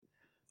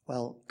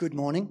Well, good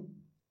morning.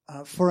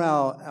 For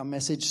our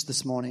message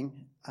this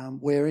morning,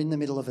 we're in the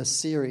middle of a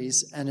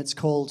series and it's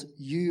called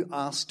You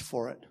Asked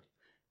For It.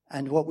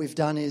 And what we've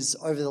done is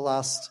over the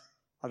last,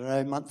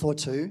 month or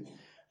two,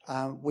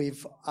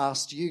 we've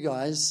asked you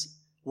guys,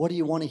 what do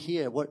you want to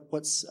hear?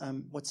 What's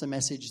a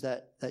message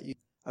that you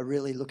are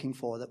really looking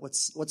for?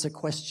 What's a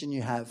question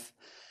you have?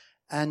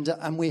 And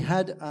we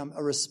had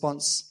a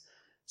response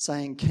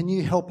saying, can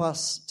you help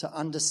us to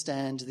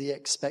understand the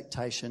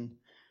expectation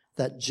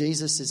that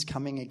Jesus is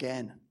coming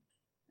again?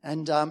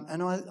 And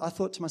I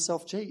thought to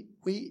myself,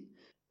 we,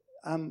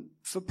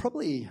 for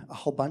probably a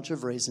whole bunch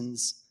of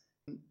reasons,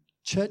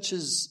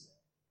 churches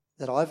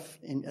that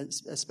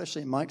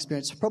especially in my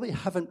experience, probably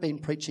haven't been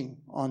preaching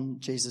on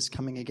Jesus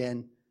coming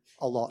again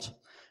a lot.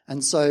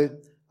 And so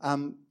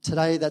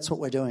today that's what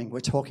we're doing. We're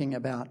talking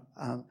about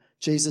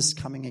Jesus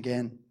coming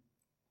again.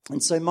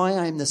 And so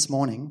my aim this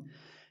morning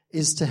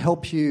is to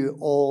help you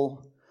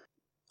all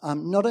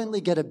not only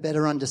get a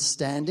better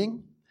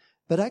understanding,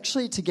 but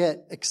actually to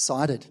get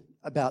excited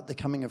about the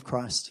coming of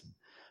Christ.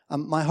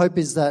 My hope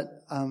is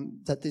that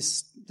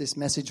this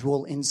message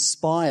will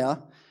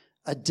inspire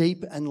a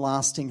deep and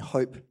lasting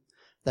hope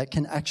that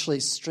can actually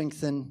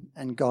strengthen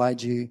and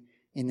guide you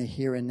in the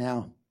here and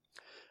now.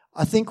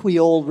 I think we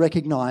all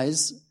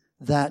recognize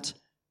that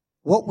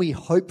what we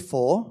hope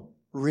for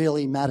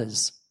really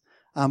matters,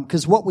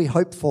 because what we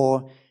hope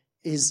for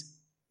is,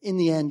 in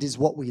the end, is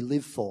what we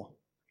live for.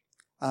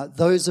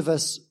 Those of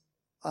us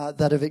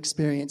that have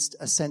experienced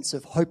a sense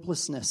of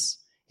hopelessness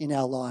in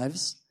our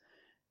lives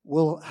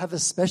will have a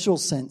special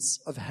sense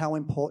of how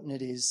important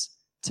it is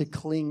to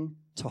cling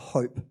to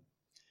hope,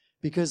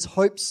 because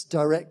hopes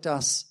direct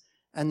us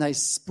and they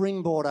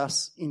springboard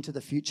us into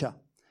the future.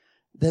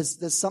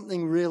 There's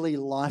something really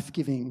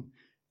life-giving.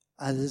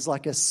 There's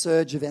like a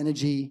surge of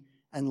energy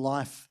and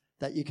life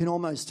that you can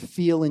almost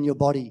feel in your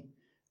body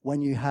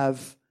when you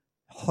have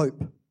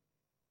hope.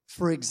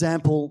 For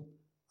example,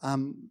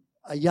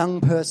 a young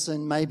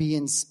person may be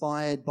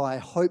inspired by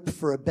hope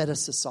for a better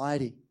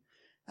society,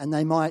 and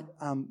they might,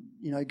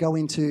 go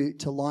into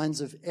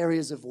lines of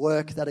areas of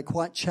work that are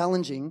quite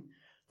challenging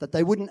that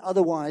they wouldn't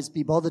otherwise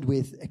be bothered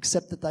with,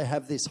 except that they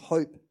have this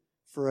hope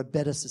for a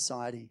better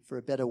society, for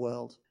a better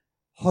world.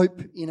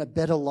 Hope in a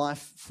better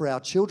life for our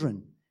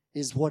children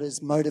is what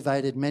has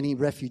motivated many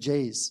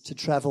refugees to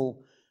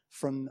travel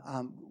from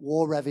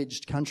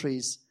war-ravaged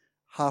countries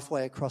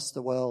halfway across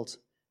the world,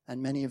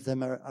 and many of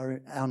them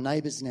are our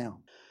neighbours now.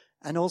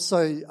 And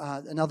also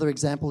another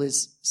example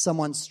is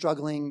someone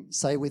struggling,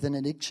 say, with an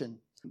addiction.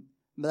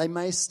 They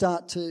may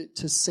start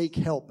to seek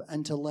help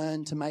and to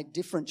learn to make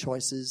different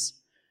choices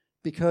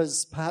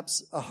because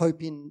perhaps a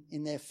hope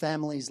in their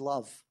family's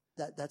love.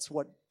 That's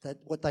what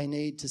they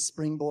need to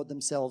springboard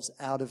themselves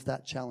out of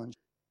that challenge.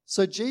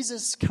 So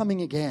Jesus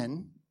coming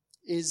again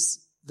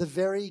is the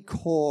very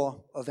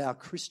core of our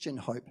Christian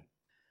hope.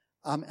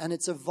 And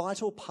it's a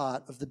vital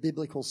part of the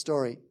biblical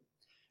story.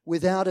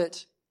 Without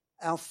it,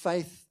 our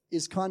faith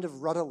is kind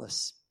of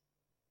rudderless.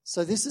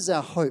 So this is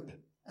our hope,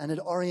 and it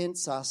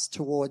orients us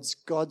towards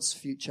God's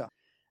future.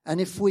 And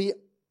if we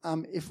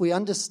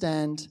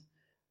understand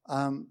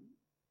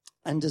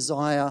and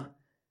desire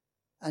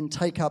and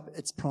take up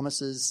its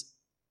promises,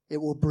 it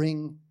will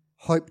bring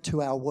hope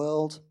to our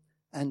world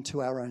and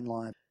to our own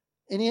lives.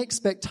 Any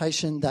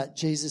expectation that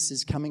Jesus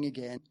is coming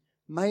again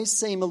may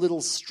seem a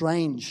little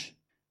strange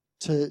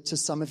to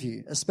some of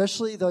you,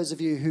 especially those of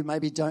you who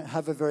maybe don't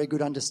have a very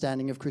good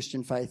understanding of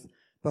Christian faith,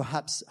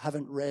 perhaps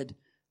haven't read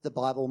the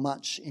Bible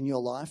much in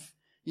your life.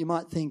 You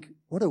might think,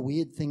 what a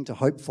weird thing to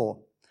hope for.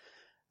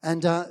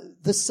 And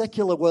the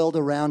secular world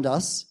around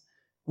us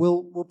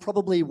will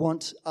probably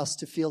want us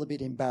to feel a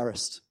bit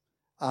embarrassed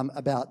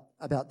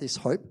about this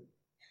hope.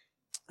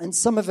 And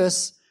some of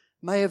us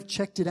may have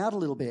checked it out a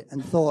little bit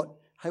and thought,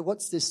 hey,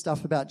 what's this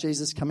stuff about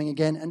Jesus coming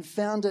again? And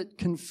found it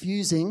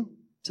confusing,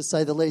 to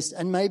say the least,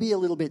 and maybe a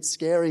little bit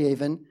scary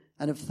even,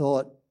 and have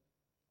thought,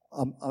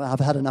 I've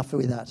had enough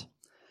with that.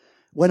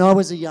 When I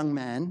was a young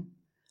man,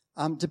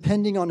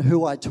 depending on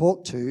who I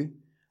talked to,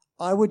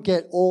 I would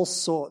get all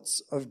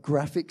sorts of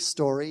graphic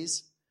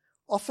stories,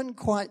 often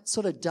quite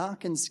sort of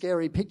dark and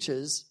scary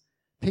pictures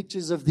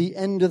of the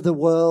end of the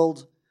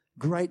world,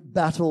 great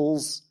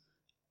battles,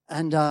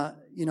 and,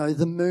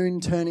 the moon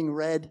turning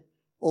red,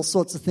 all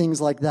sorts of things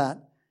like that,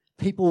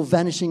 people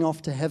vanishing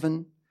off to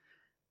heaven.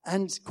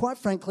 And quite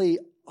frankly,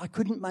 I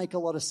couldn't make a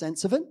lot of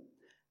sense of it.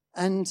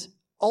 And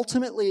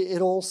ultimately,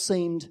 it all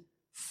seemed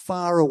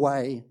far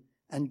away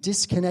and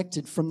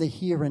disconnected from the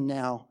here and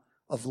now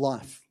of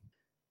life.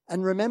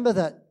 And remember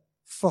that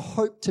for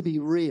hope to be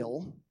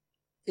real,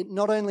 it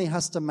not only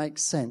has to make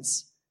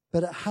sense,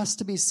 but it has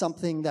to be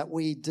something that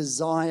we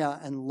desire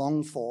and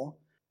long for,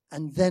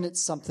 and then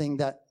it's something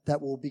that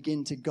will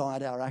begin to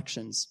guide our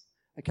actions.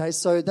 Okay,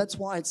 so that's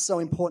why it's so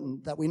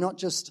important that we not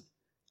just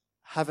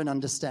have an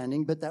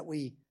understanding, but that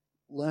we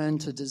learn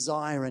to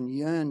desire and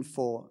yearn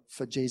for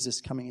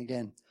Jesus coming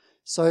again.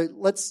 So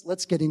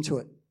let's get into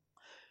it.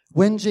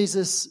 When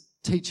Jesus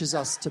teaches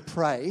us to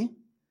pray,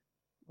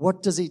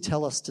 what does he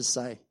tell us to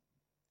say?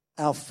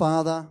 Our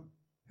Father,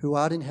 who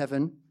art in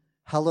heaven,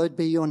 hallowed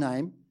be your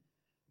name.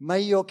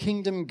 May your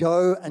kingdom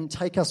go and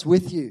take us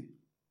with you.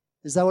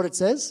 Is that what it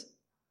says?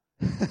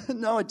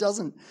 No, it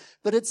doesn't.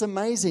 But it's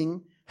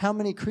amazing how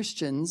many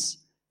Christians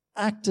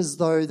act as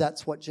though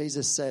that's what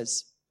Jesus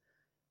says.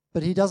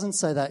 But he doesn't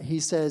say that. He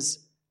says,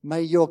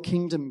 may your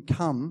kingdom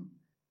come,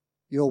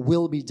 your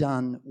will be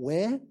done.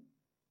 Where?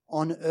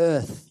 On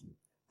earth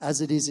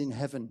as it is in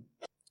heaven.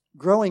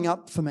 Growing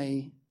up for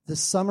me, the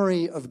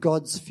summary of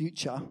God's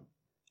future,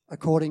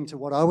 according to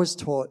what I was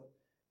taught,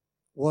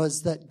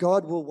 was that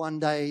God will one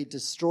day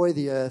destroy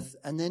the earth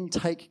and then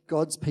take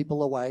God's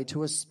people away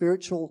to a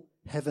spiritual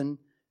heaven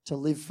to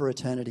live for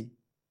eternity.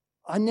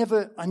 I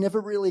never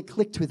really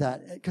clicked with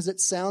that because it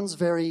sounds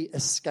very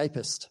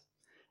escapist.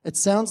 It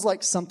sounds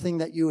like something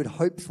that you would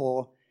hope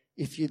for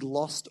if you'd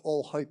lost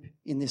all hope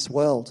in this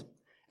world.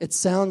 It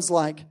sounds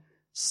like,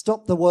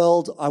 stop the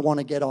world, I want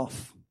to get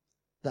off.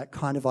 That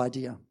kind of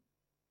idea.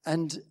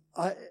 And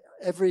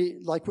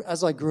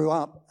as I grew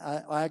up,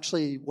 I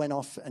actually went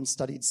off and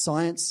studied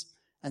science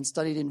and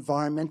studied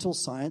environmental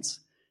science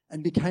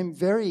and became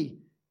very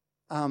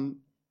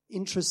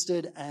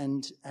interested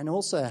and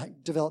also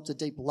developed a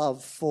deep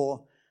love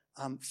for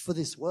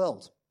this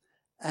world.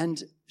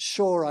 And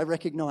sure, I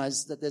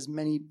recognize that there's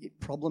many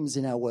problems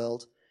in our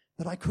world,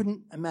 but I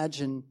couldn't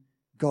imagine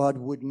God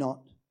would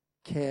not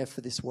care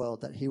for this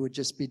world, that he would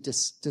just be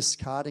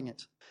discarding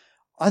it.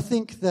 I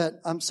think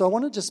that, so I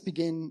want to just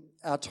begin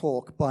our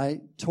talk by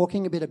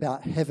talking a bit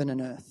about heaven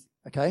and earth,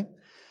 okay?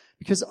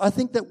 Because I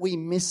think that we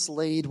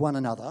mislead one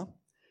another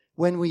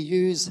when we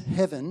use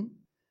heaven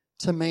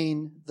to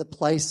mean the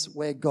place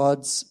where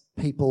God's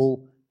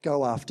people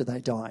go after they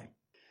die.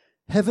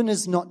 Heaven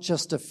is not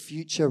just a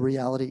future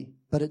reality,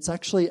 but it's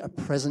actually a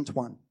present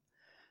one.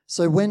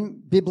 So when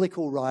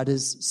biblical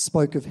writers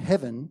spoke of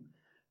heaven,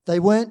 they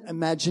weren't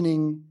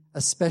imagining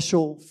a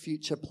special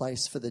future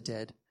place for the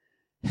dead.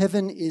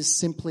 Heaven is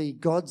simply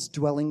God's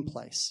dwelling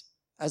place,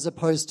 as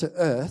opposed to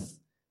earth,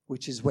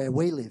 which is where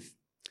we live.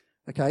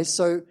 Okay,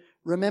 so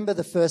remember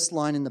the first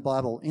line in the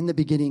Bible. In the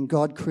beginning,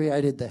 God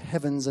created the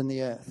heavens and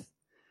the earth.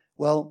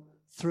 Well,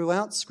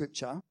 throughout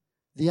Scripture,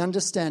 the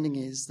understanding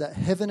is that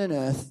heaven and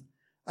earth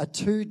are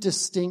two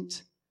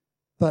distinct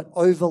but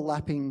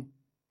overlapping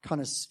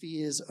kind of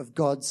spheres of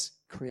God's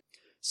creation.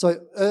 So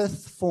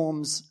earth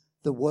forms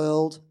the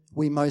world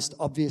we most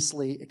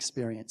obviously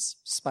experience,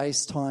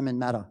 space, time, and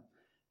matter.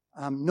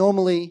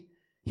 Normally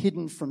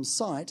hidden from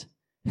sight,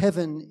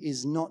 heaven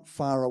is not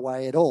far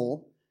away at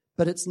all,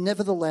 but it's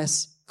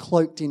nevertheless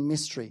cloaked in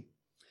mystery.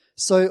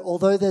 So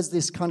although there's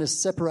this kind of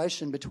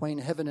separation between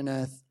heaven and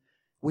earth,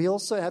 we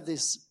also have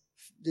this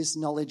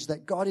knowledge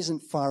that God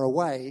isn't far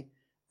away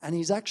and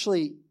he's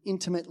actually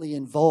intimately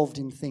involved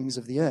in things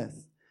of the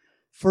earth.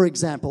 For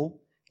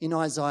example, in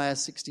Isaiah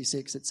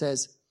 66, it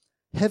says,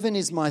 heaven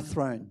is my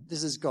throne.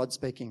 This is God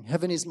speaking.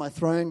 Heaven is my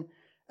throne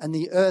and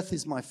the earth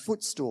is my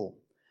footstool.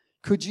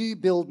 Could you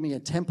build me a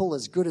temple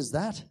as good as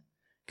that?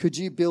 Could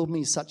you build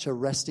me such a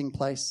resting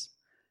place?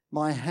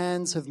 My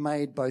hands have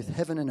made both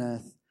heaven and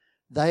earth.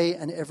 They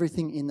and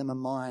everything in them are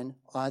mine.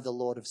 I, the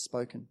Lord, have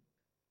spoken.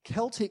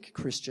 Celtic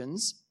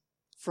Christians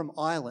from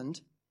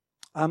Ireland,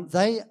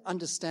 they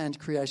understand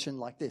creation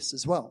like this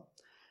as well.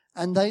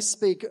 And they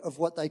speak of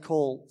what they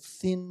call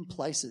thin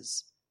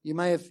places. You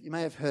may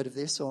have heard of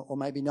this or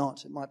maybe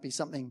not. It might be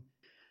something.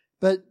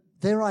 But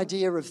their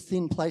idea of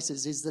thin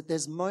places is that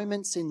there's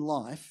moments in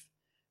life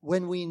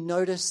when we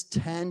notice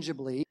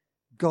tangibly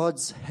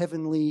God's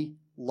heavenly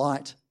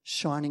light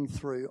shining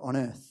through on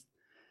earth.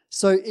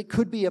 So it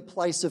could be a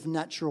place of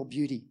natural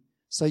beauty.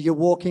 So you're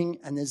walking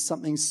and there's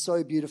something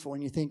so beautiful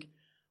and you think,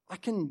 I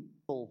can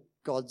feel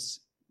God's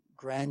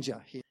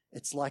grandeur here.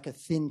 It's like a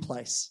thin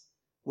place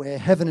where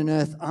heaven and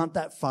earth aren't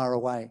that far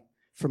away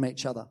from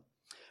each other.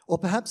 Or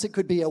perhaps it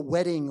could be a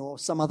wedding or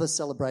some other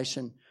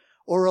celebration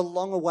or a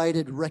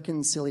long-awaited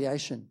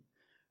reconciliation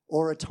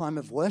or a time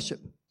of worship.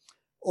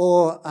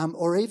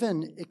 Or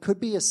even it could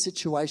be a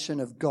situation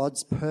of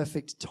God's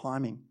perfect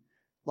timing,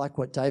 like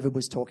what David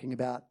was talking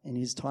about in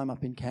his time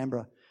up in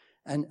Canberra.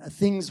 And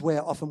things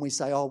where often we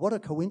say, oh, what a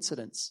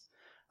coincidence.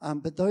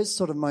 But those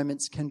sort of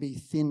moments can be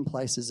thin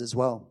places as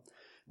well.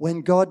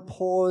 When God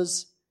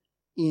pours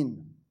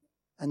in,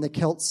 and the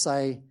Celts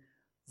say,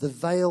 the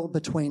veil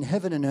between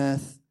heaven and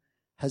earth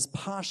has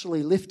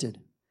partially lifted.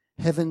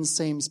 Heaven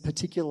seems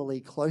particularly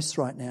close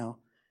right now.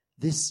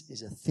 This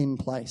is a thin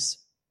place.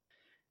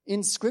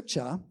 In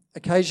Scripture,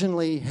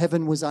 occasionally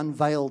heaven was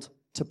unveiled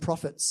to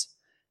prophets,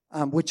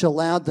 which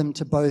allowed them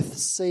to both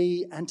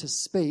see and to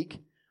speak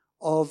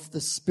of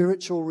the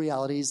spiritual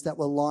realities that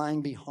were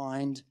lying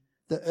behind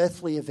the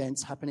earthly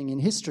events happening in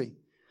history.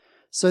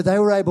 So they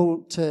were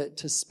able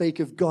to speak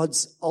of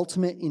God's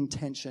ultimate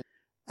intention.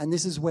 And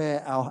this is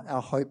where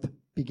our hope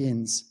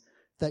begins,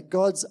 that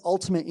God's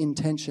ultimate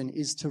intention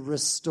is to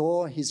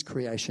restore his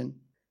creation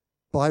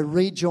by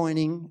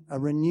rejoining a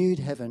renewed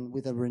heaven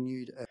with a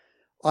renewed earth.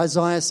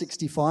 Isaiah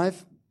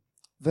 65,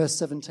 verse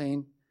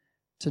 17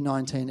 to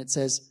 19, it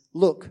says,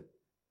 look,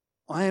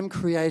 I am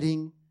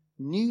creating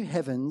new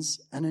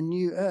heavens and a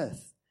new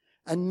earth,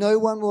 and no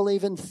one will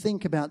even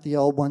think about the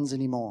old ones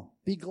anymore.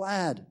 Be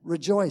glad,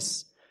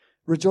 rejoice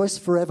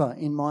forever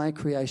in my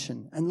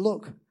creation. And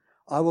look,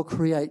 I will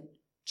create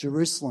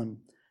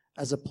Jerusalem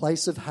as a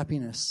place of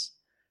happiness.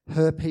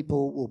 Her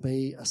people will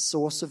be a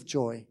source of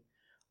joy.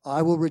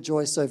 I will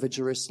rejoice over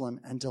Jerusalem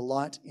and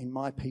delight in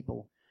my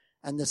people,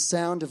 and the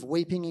sound of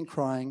weeping and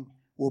crying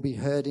will be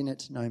heard in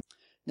it no more.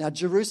 Now,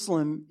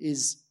 Jerusalem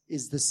is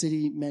the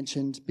city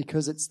mentioned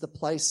because it's the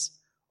place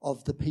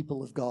of the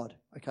people of God.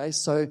 Okay,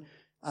 so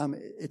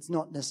it's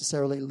not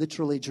necessarily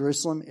literally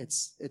Jerusalem.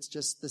 It's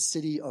just the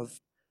city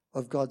of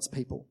God's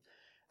people.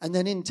 And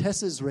then in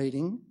Tessa's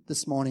reading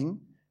this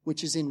morning,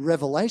 which is in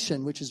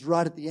Revelation, which is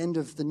right at the end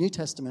of the New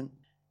Testament,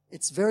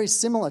 it's very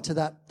similar to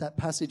that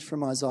passage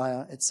from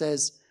Isaiah. It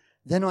says,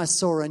 "Then I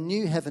saw a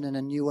new heaven and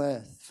a new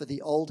earth, for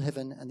the old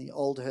heaven and the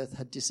old earth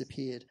had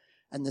disappeared,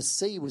 and the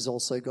sea was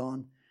also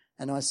gone.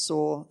 And I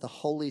saw the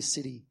holy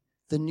city,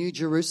 the new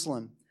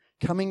Jerusalem,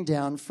 coming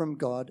down from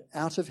God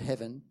out of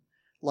heaven,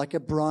 like a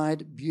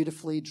bride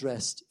beautifully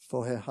dressed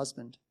for her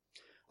husband.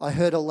 I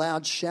heard a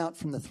loud shout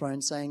from the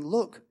throne saying,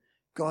 'Look,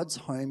 God's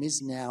home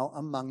is now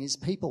among his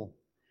people.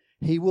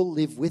 He will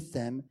live with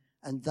them,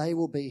 and they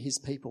will be his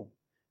people.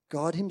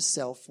 God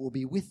himself will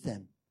be with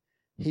them.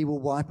 He will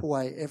wipe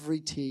away every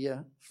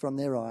tear from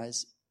their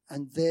eyes,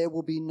 and there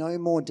will be no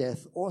more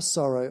death or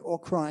sorrow or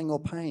crying or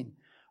pain.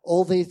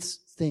 All these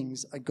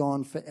things are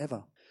gone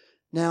forever.'"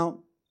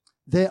 Now,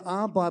 there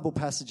are Bible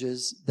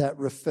passages that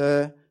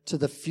refer to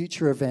the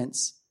future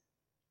events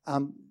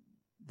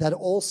that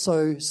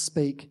also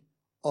speak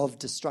of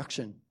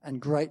destruction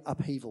and great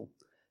upheaval.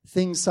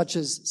 Things such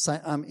as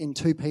in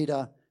 2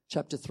 Peter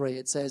chapter 3,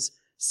 it says,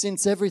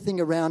 "Since everything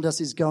around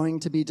us is going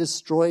to be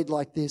destroyed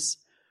like this,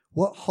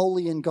 what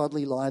holy and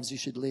godly lives you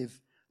should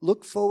live.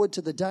 Look forward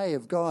to the day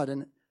of God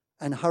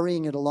and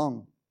hurrying it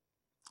along.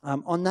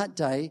 On that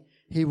day,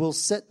 he will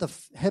set the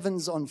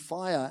heavens on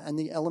fire and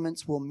the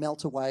elements will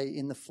melt away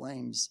in the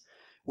flames.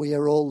 We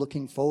are all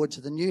looking forward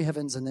to the new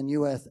heavens and the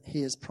new earth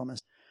he has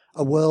promised,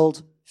 a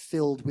world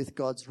filled with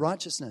God's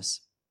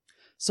righteousness."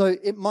 So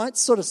it might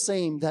sort of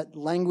seem that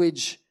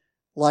language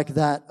like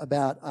that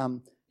about,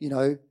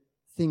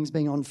 things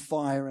being on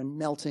fire and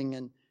melting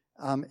and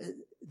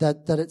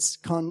that it's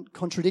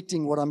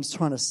contradicting what I'm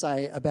trying to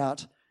say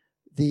about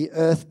the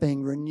earth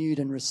being renewed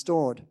and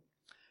restored.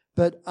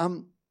 But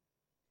how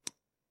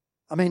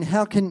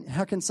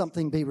can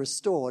something be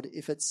restored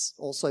if it's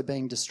also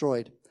being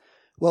destroyed?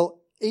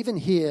 Well, even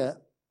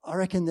here, I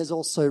reckon there's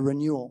also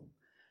renewal,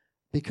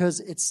 because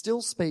it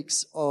still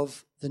speaks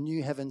of the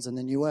new heavens and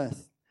the new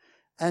earth.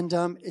 And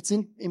it's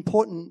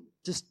important,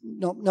 just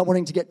not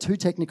wanting to get too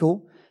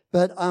technical,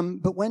 but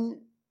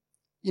when,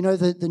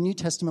 the New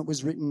Testament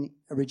was written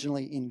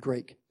originally in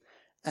Greek,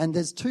 and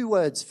there's two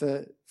words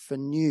for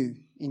new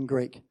in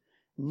Greek.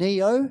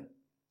 Neo,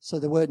 so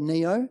the word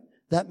neo,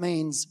 that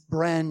means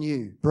brand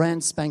new,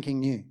 brand spanking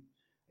new,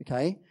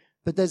 okay?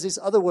 But there's this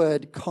other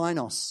word,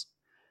 kainos,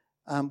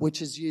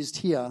 which is used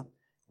here,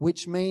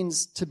 which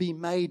means to be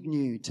made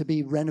new, to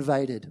be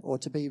renovated, or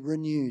to be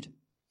renewed.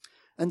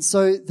 And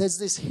so there's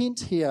this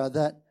hint here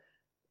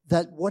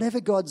that whatever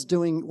God's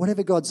doing,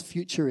 whatever God's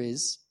future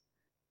is,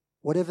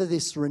 whatever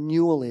this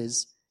renewal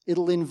is,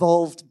 it'll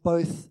involve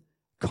both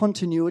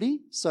continuity,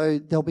 so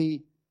there'll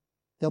be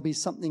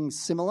something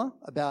similar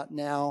about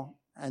now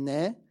and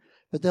there,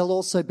 but there'll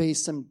also be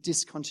some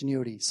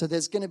discontinuity. So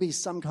there's going to be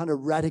some kind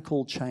of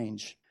radical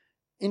change.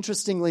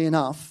 Interestingly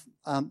enough,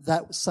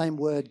 that same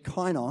word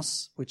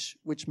kainos,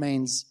 which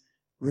means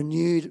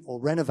renewed or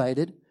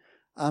renovated,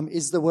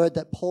 is the word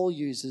that Paul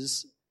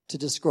uses to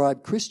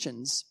describe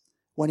Christians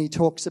when he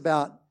talks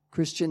about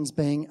Christians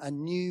being a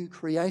new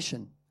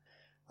creation.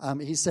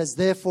 He says,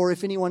 "Therefore,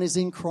 if anyone is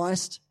in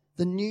Christ,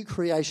 the new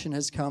creation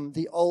has come,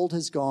 the old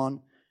has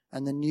gone,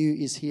 and the new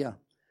is here."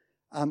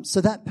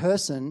 So that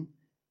person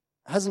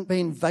hasn't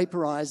been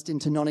vaporized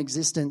into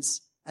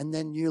non-existence and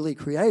then newly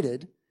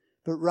created,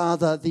 but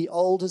rather the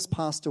old has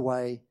passed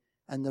away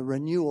and the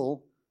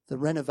renewal, the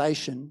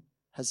renovation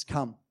has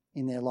come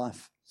in their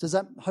life.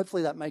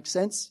 Hopefully that makes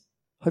sense?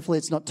 Hopefully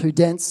it's not too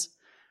dense.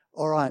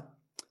 All right,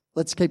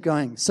 let's keep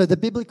going. So the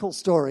biblical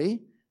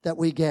story that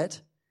we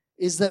get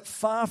is that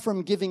far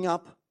from giving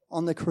up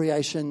on the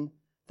creation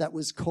that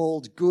was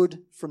called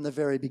good from the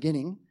very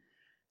beginning,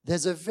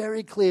 there's a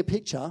very clear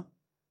picture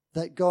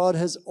that God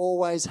has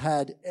always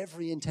had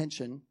every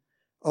intention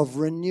of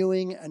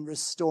renewing and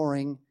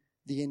restoring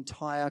the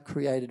entire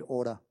created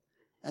order.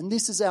 And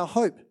this is our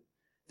hope.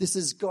 This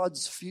is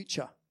God's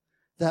future,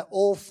 that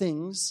all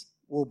things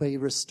will be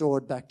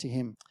restored back to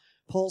him.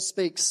 Paul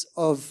speaks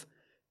of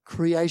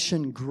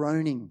creation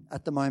groaning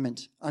at the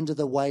moment under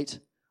the weight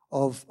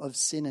of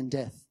sin and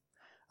death.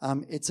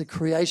 It's a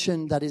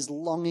creation that is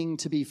longing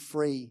to be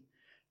free,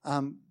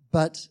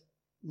 but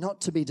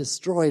not to be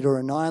destroyed or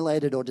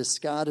annihilated or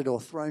discarded or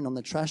thrown on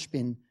the trash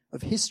bin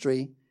of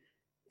history.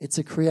 It's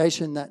a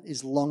creation that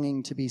is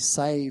longing to be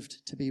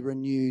saved, to be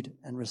renewed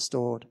and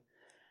restored.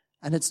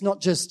 And it's not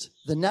just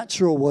the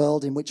natural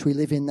world in which we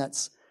live in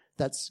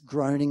that's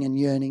groaning and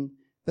yearning,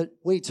 but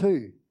we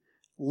too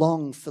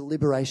long for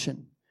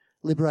liberation,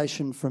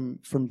 liberation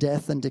from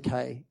death and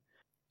decay.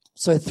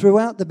 So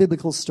throughout the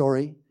biblical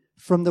story,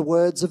 from the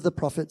words of the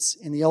prophets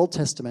in the Old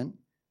Testament,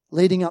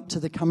 leading up to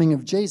the coming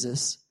of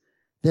Jesus,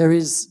 there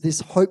is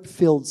this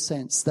hope-filled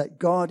sense that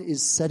God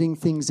is setting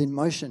things in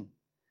motion.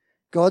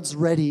 God's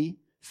ready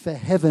for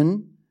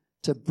heaven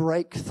to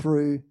break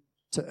through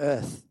to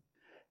earth.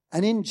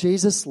 And in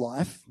Jesus'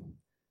 life,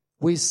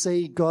 we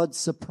see God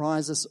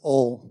surprise us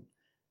all.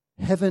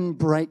 Heaven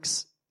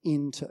breaks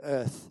into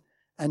earth,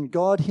 and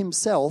God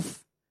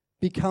himself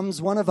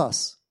becomes one of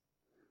us,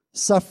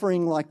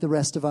 suffering like the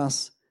rest of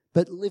us,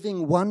 but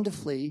living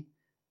wonderfully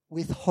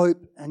with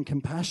hope and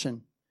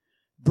compassion,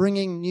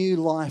 bringing new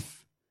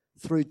life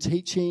through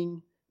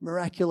teaching,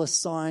 miraculous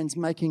signs,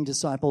 making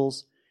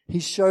disciples. He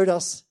showed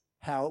us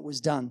how it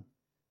was done.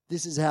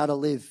 This is how to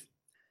live.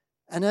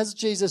 And as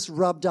Jesus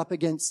rubbed up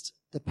against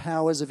the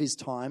powers of his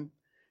time,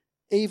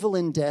 evil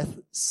and death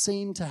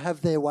seemed to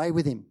have their way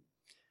with him.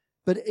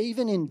 But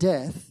even in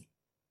death,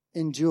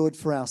 endured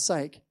for our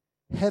sake,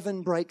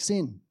 heaven breaks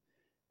in,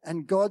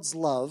 and God's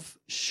love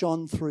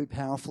shone through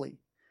powerfully.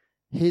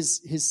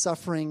 His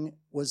suffering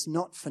was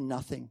not for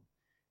nothing.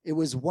 It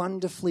was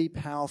wonderfully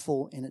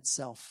powerful in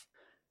itself,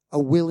 a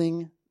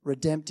willing,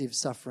 redemptive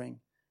suffering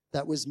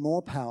that was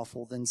more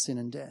powerful than sin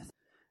and death.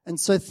 And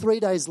so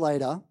 3 days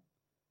later,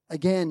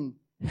 again,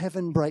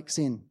 heaven breaks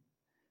in.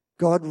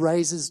 God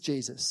raises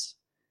Jesus.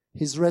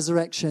 His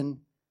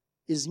resurrection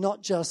is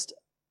not just,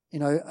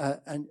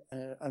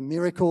 a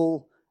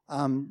miracle,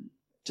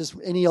 just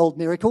any old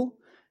miracle,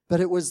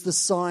 but it was the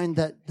sign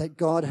that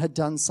God had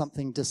done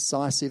something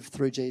decisive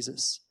through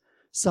Jesus,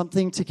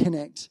 something to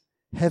connect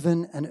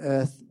heaven and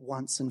earth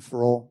once and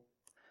for all.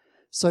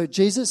 So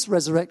Jesus'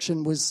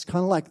 resurrection was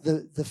kind of like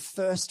the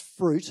first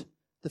fruit,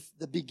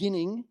 the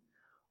beginning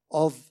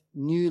of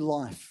new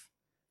life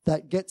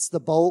that gets the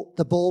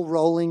ball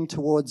rolling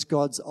towards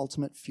God's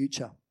ultimate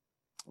future.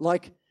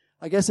 Like,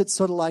 I guess it's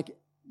sort of like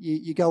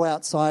you go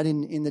outside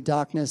in the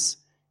darkness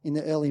in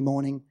the early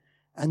morning,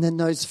 and then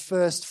those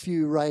first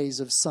few rays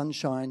of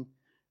sunshine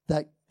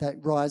that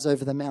rise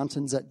over the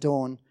mountains at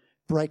dawn,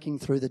 breaking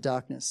through the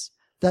darkness.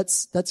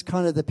 That's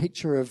kind of the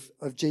picture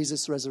of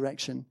Jesus'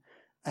 resurrection.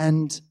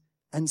 And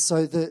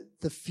so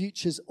the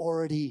future's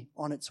already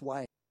on its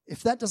way.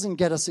 If that doesn't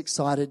get us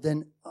excited,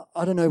 then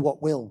I don't know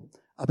what will,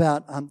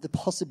 about the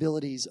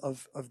possibilities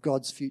of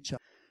God's future.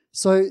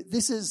 So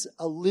this is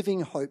a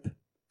living hope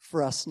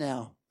for us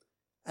now.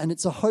 And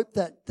it's a hope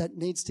that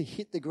needs to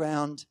hit the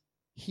ground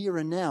here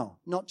and now,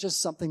 not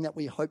just something that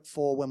we hope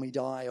for when we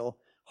die or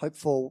hope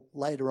for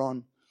later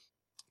on.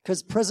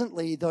 Because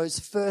presently, those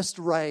first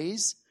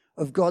rays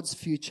of God's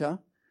future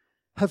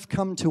have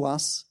come to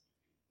us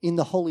in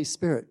the Holy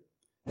Spirit,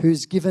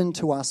 who's given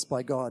to us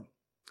by God,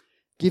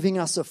 giving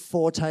us a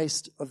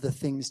foretaste of the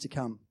things to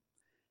come.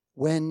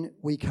 When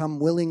we come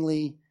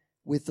willingly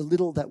with the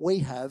little that we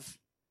have,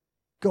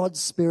 God's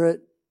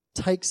Spirit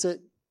takes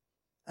it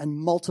and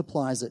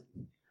multiplies it.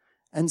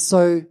 And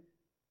so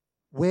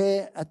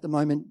we're at the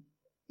moment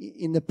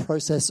in the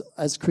process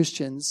as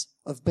Christians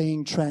of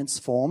being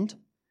transformed.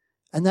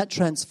 And that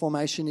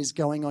transformation is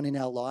going on in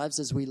our lives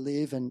as we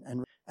live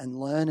and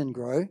learn and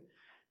grow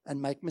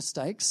and make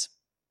mistakes.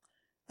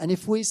 And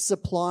if we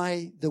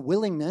supply the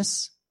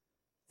willingness,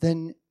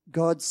 then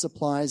God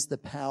supplies the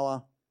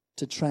power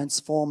to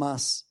transform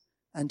us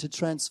and to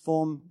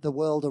transform the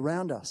world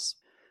around us.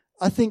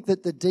 I think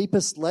that the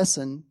deepest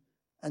lesson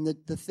and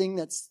the thing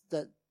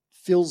that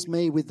fills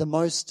me with the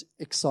most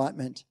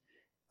excitement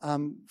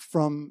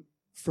from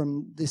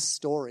this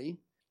story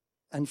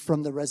and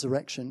from the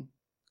resurrection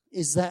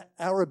is that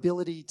our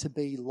ability to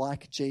be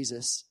like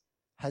Jesus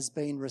has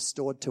been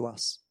restored to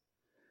us.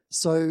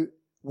 So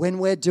when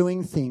we're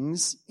doing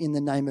things in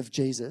the name of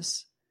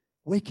Jesus,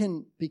 we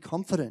can be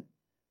confident,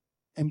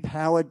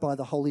 empowered by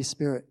the Holy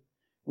Spirit.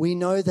 We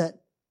know that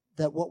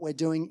what we're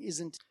doing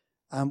isn't,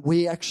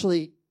 we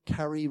actually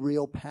carry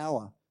real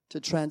power to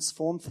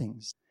transform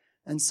things.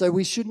 And so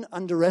we shouldn't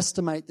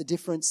underestimate the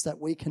difference that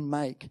we can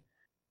make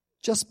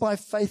just by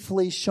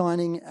faithfully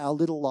shining our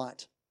little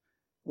light.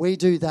 We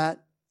do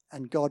that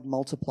and God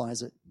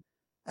multiplies it.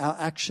 Our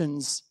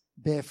actions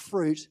bear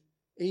fruit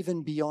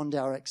even beyond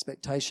our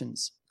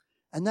expectations.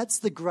 And that's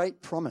the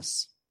great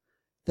promise,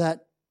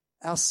 that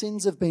our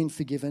sins have been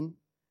forgiven,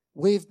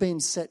 we've been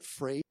set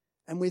free,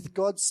 and with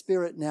God's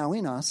Spirit now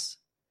in us,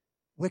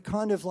 we're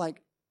kind of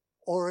like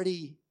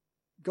already,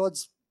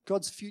 God's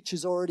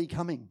future's already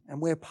coming, and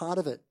we're part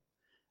of it.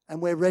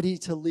 And we're ready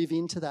to live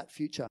into that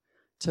future,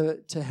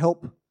 to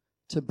help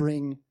to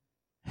bring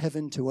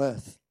heaven to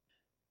earth.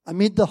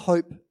 Amid the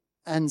hope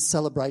and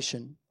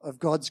celebration of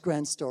God's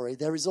grand story,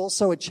 there is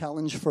also a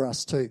challenge for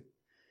us too.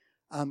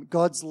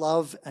 God's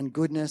love and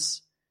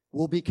goodness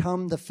will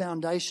become the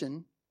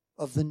foundation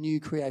of the new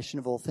creation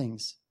of all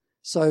things.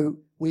 So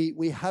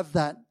we have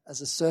that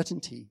as a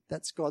certainty.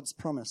 That's God's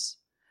promise.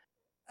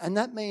 And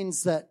that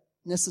means that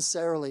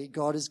necessarily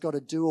God has got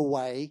to do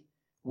away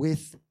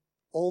with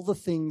all the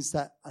things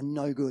that are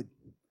no good,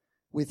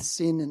 with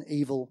sin and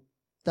evil.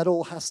 That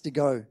all has to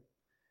go.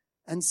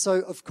 And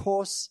so, of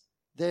course,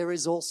 there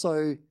is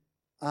also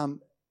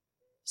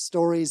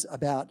stories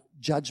about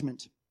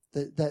judgment,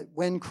 that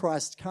when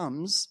Christ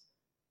comes,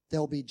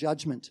 there'll be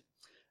judgment.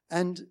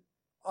 And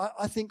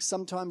I think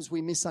sometimes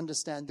we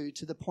misunderstand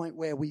to the point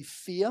where we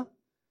fear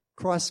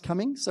Christ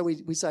coming. So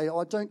we say,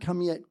 oh, don't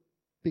come yet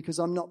because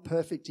I'm not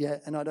perfect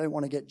yet and I don't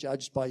want to get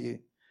judged by you.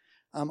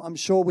 I'm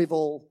sure we've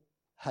all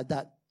had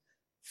that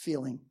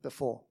feeling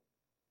before.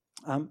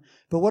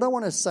 But what I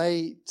want to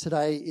say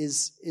today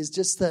is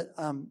just that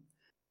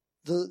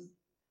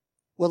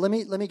let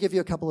me give you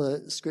a couple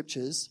of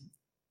scriptures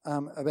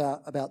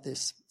about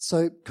this.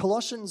 So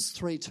Colossians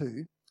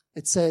 3:2,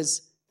 it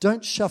says,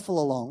 don't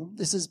shuffle along.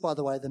 This is, by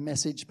the way, the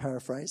Message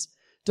paraphrase.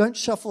 Don't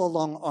shuffle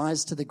along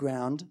eyes to the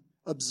ground,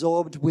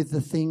 absorbed with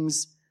the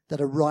things that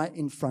are right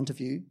in front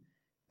of you,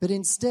 but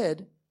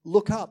instead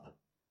look up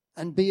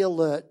and be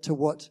alert to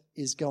what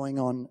is going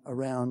on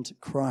around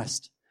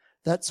Christ.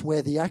 That's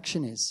where the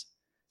action is.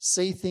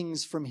 See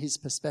things from his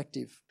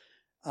perspective.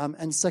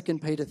 And 2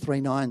 Peter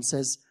 3:9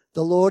 says,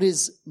 the Lord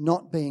is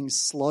not being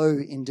slow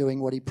in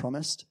doing what he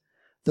promised,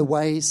 the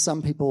way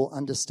some people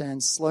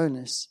understand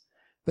slowness,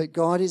 but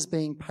God is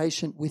being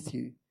patient with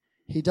you.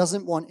 He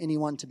doesn't want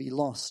anyone to be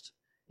lost.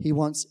 He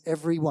wants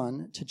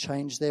everyone to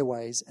change their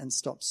ways and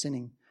stop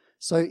sinning.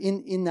 So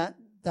in that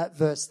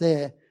verse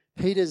there,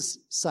 Peter's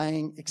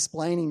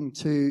explaining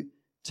to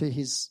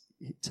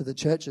the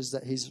churches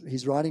that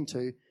he's writing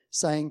to,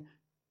 saying,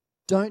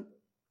 don't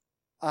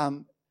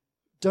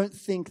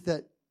think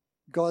that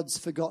God's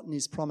forgotten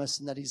his promise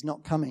and that he's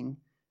not coming,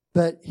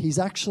 but he's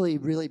actually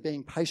really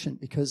being patient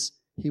because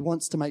he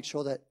wants to make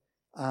sure that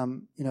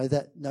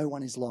that no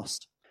one is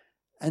lost.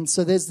 And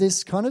so there's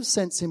this kind of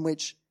sense in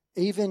which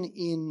even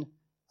in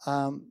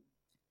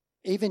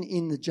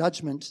the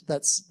judgment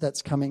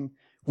that's coming,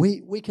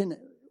 we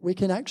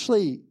can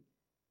actually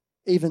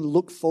even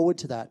look forward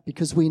to that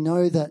because we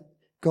know that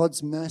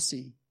God's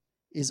mercy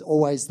is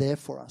always there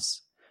for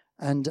us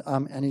and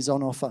is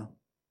on offer.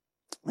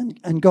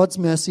 And God's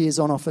mercy is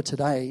on offer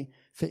today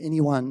for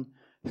anyone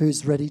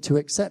who's ready to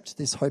accept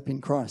this hope in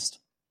Christ.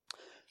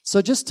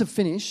 So just to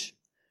finish,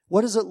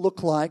 what does it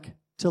look like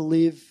to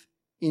live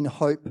in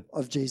hope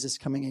of Jesus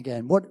coming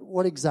again?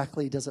 What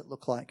exactly does it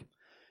look like?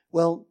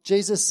 Well,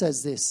 Jesus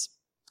says this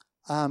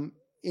in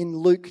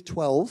Luke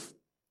 12.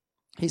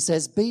 He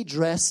says, be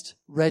dressed,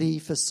 ready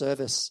for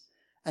service,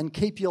 and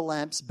keep your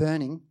lamps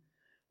burning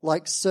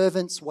like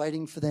servants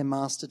waiting for their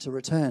master to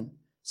return.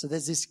 So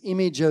there's this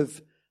image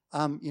of,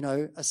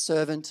 a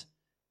servant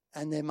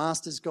and their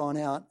master's gone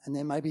out and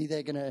then maybe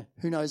they're going to,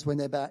 who knows when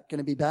they're going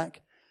to be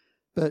back.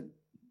 But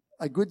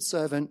a good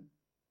servant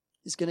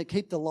is going to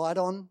keep the light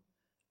on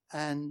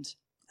and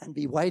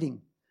be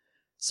waiting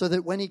so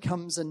that when he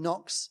comes and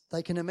knocks,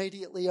 they can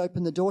immediately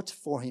open the door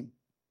for him.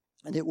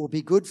 And it will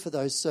be good for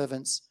those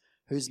servants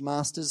whose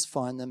masters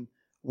find them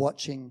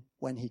watching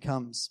when he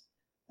comes.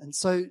 And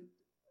so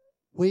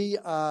we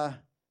are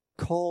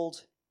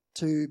called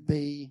to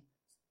be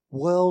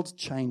world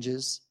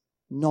changers,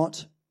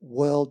 not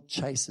world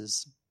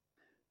chasers.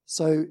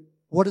 So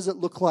what does it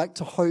look like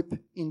to hope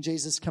in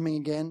Jesus coming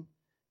again?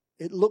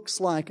 It looks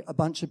like a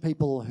bunch of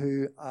people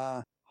who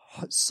are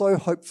so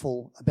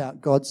hopeful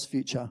about God's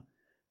future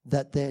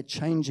that they're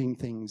changing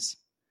things,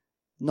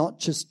 not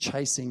just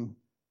chasing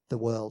the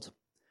world.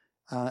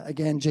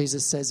 Again,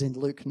 Jesus says in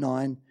Luke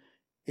 9,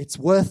 it's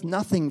worth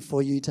nothing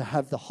for you to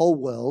have the whole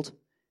world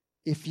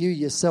if you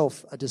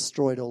yourself are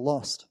destroyed or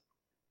lost.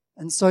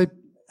 And so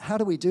how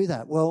do we do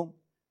that? Well,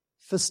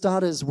 for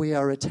starters, we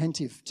are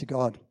attentive to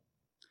God.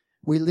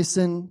 We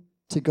listen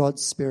to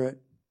God's Spirit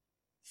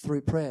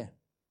through prayer.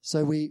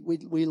 So we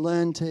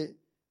learn to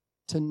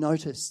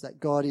notice that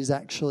God is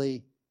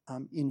actually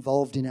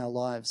involved in our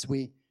lives.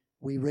 We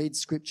read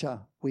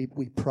Scripture. We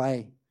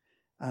pray.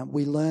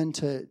 We learn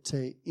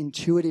to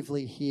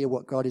intuitively hear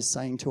what God is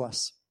saying to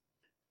us.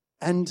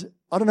 And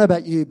I don't know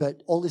about you,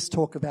 but all this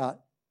talk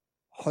about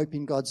hope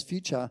in God's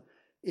future,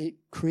 it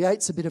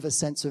creates a bit of a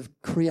sense of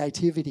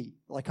creativity.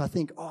 Like I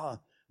think,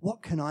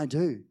 what can I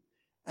do?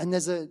 And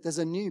there's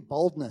a new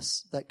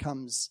boldness that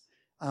comes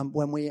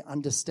when we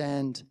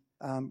understand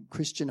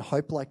Christian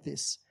hope like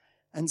this.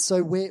 And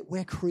so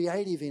we're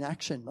creative in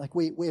action. Like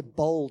we're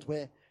bold.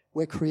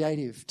 We're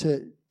creative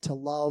to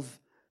love.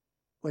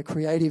 We're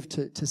creative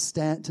to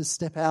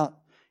step out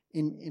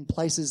in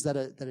places that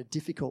are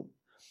difficult.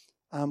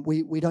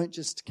 We don't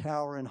just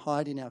cower and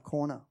hide in our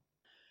corner.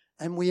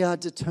 And we are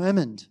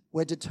determined.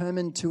 We're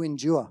determined to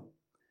endure.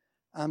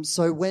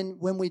 So when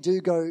we do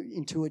go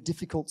into a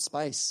difficult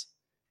space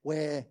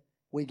where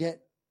we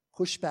get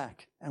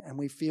pushback and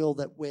we feel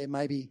that we're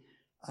maybe,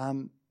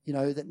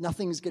 that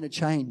nothing's going to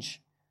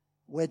change,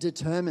 we're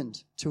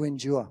determined to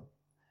endure.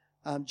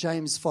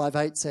 James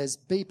 5:8 says,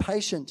 be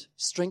patient,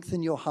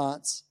 strengthen your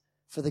hearts,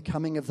 for the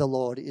coming of the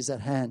Lord is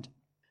at hand.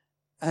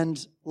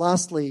 And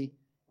lastly,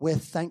 we're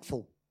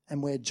thankful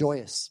and we're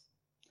joyous.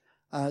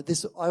 I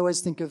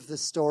always think of the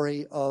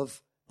story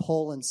of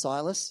Paul and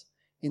Silas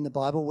in the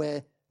Bible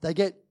where they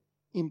get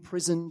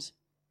imprisoned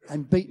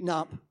and beaten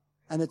up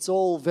and it's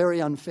all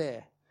very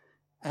unfair.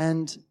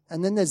 And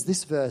then there's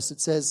this verse.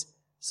 It says,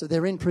 so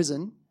they're in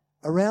prison.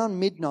 Around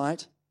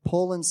midnight,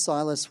 Paul and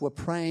Silas were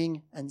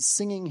praying and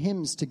singing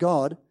hymns to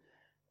God,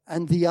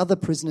 and the other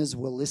prisoners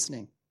were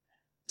listening.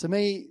 To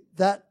me,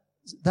 that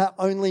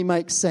only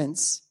makes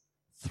sense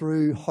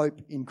through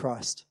hope in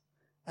Christ.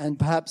 And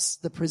perhaps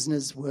the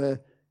prisoners were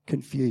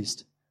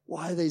confused.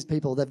 Why are these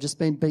people? They've just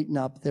been beaten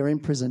up. They're in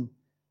prison.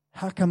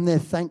 How come they're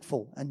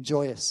thankful and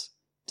joyous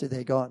to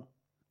their God?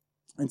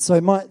 And so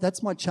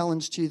that's my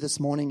challenge to you this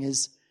morning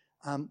is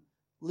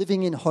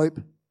living in hope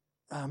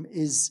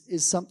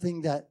is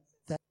something that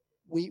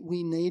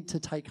we need to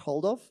take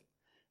hold of.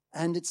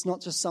 And it's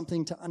not just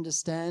something to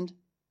understand.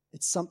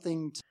 It's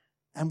something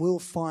and we'll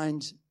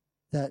find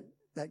that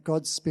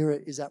God's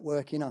Spirit is at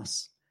work in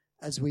us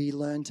as we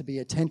learn to be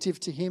attentive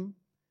to Him,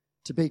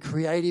 to be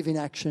creative in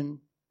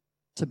action,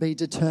 to be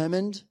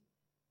determined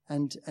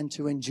and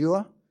to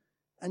endure,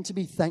 and to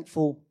be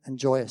thankful and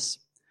joyous.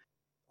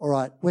 All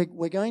right,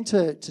 we're going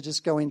to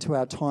just go into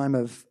our time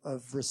of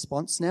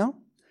response now.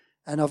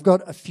 And I've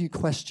got a few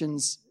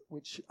questions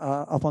which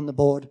are up on the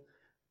board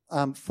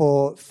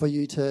for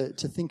you to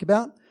think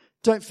about.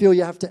 Don't feel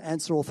you have to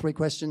answer all three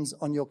questions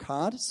on your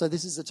card. So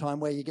this is the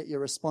time where you get your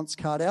response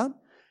card out.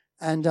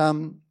 And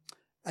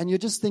you're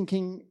just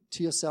thinking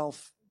to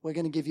yourself, we're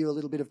going to give you a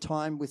little bit of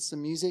time with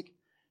some music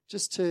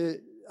just to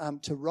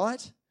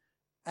write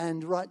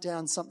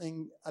down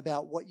something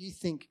about what you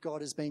think God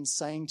has been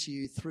saying to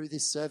you through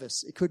this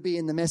service. It could be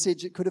in the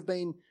message. It could have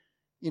been,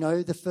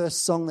 the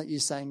first song that you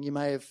sang. You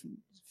may have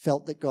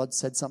felt that God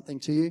said something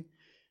to you.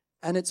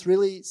 And it's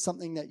really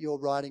something that you're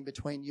writing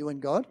between you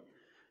and God.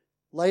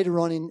 Later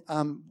on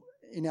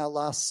in our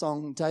last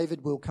song,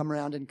 David will come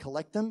around and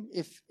collect them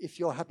if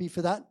you're happy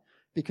for that,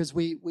 because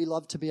we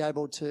love to be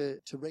able to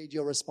read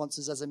your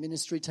responses as a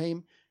ministry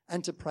team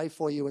and to pray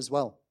for you as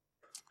well.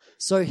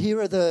 So here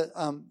are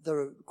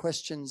the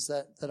questions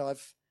that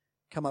I've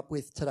come up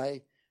with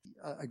today,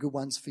 are good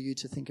ones for you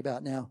to think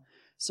about now.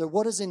 So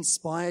what has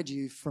inspired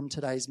you from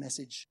today's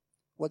message?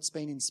 What's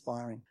been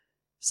inspiring?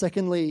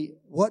 Secondly,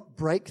 what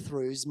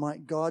breakthroughs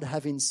might God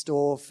have in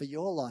store for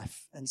your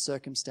life and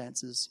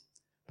circumstances?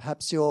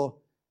 Perhaps you're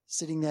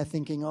sitting there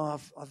thinking,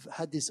 I've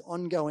had this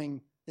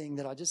ongoing thing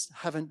that I just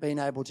haven't been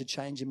able to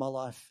change in my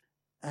life.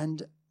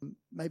 And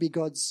maybe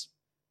God's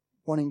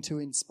wanting to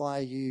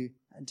inspire you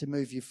and to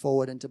move you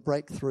forward and to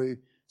break through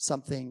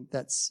something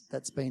that's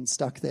been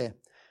stuck there.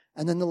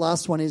 And then the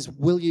last one is,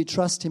 will you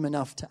trust Him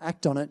enough to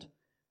act on it?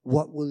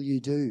 What will you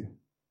do?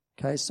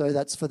 Okay, so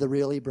that's for the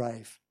really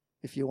brave.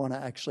 If you want to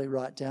actually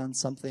write down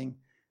something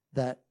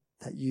that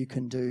you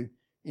can do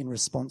in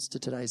response to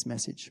today's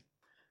message.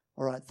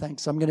 All right,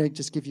 thanks. I'm going to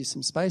just give you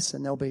some space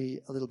and there'll be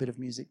a little bit of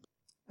music.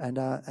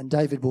 And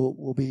David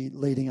will be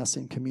leading us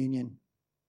in communion.